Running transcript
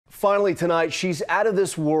Finally tonight, she's out of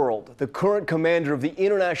this world. The current commander of the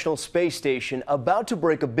International Space Station about to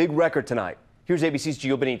break a big record tonight. Here's ABC's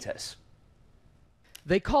Gio Benitez.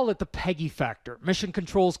 They call it the Peggy factor, Mission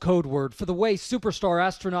Control's code word for the way superstar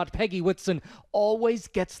astronaut Peggy Whitson always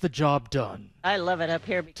gets the job done. I love it up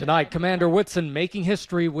here. Tonight, Commander Whitson making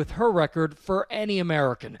history with her record for any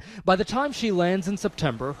American. By the time she lands in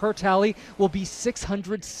September, her tally will be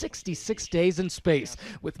 666 days in space,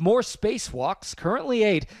 with more spacewalks, currently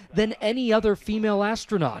 8, than any other female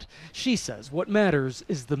astronaut. She says what matters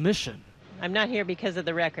is the mission. I'm not here because of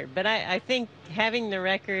the record, but I think having the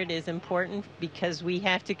record is important because we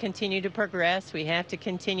have to continue to progress. We have to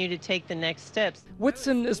continue to take the next steps.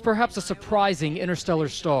 Whitson is perhaps a surprising interstellar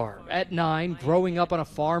star. At 9, growing up on a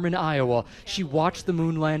farm in Iowa, she watched the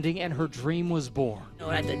moon landing and her dream was born.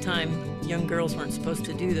 At the time, young girls weren't supposed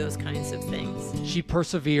to do those kinds of things. She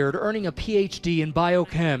persevered, earning a PhD in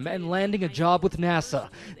biochem and landing a job with NASA,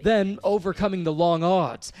 then overcoming the long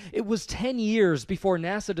odds. It was 10 years before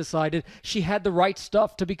NASA decided she had the right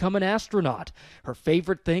stuff to become an astronaut. Her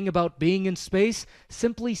favorite thing about being in space?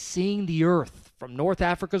 Simply seeing the Earth, from North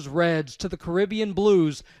Africa's reds to the Caribbean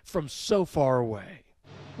blues, from so far away.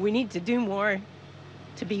 We need to do more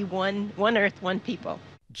to be one Earth, one people.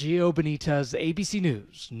 Gio Benitez, ABC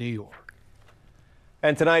News, New York.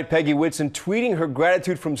 And tonight, Peggy Whitson tweeting her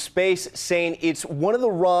gratitude from space, saying it's one of the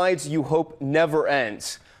rides you hope never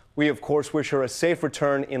ends. We, of course, wish her a safe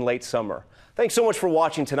return in late summer. Thanks so much for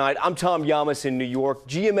watching tonight. I'm Tom Yamas in New York.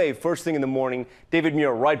 GMA first thing in the morning. David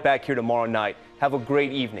Muir right back here tomorrow night. Have a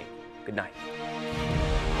great evening. Good night.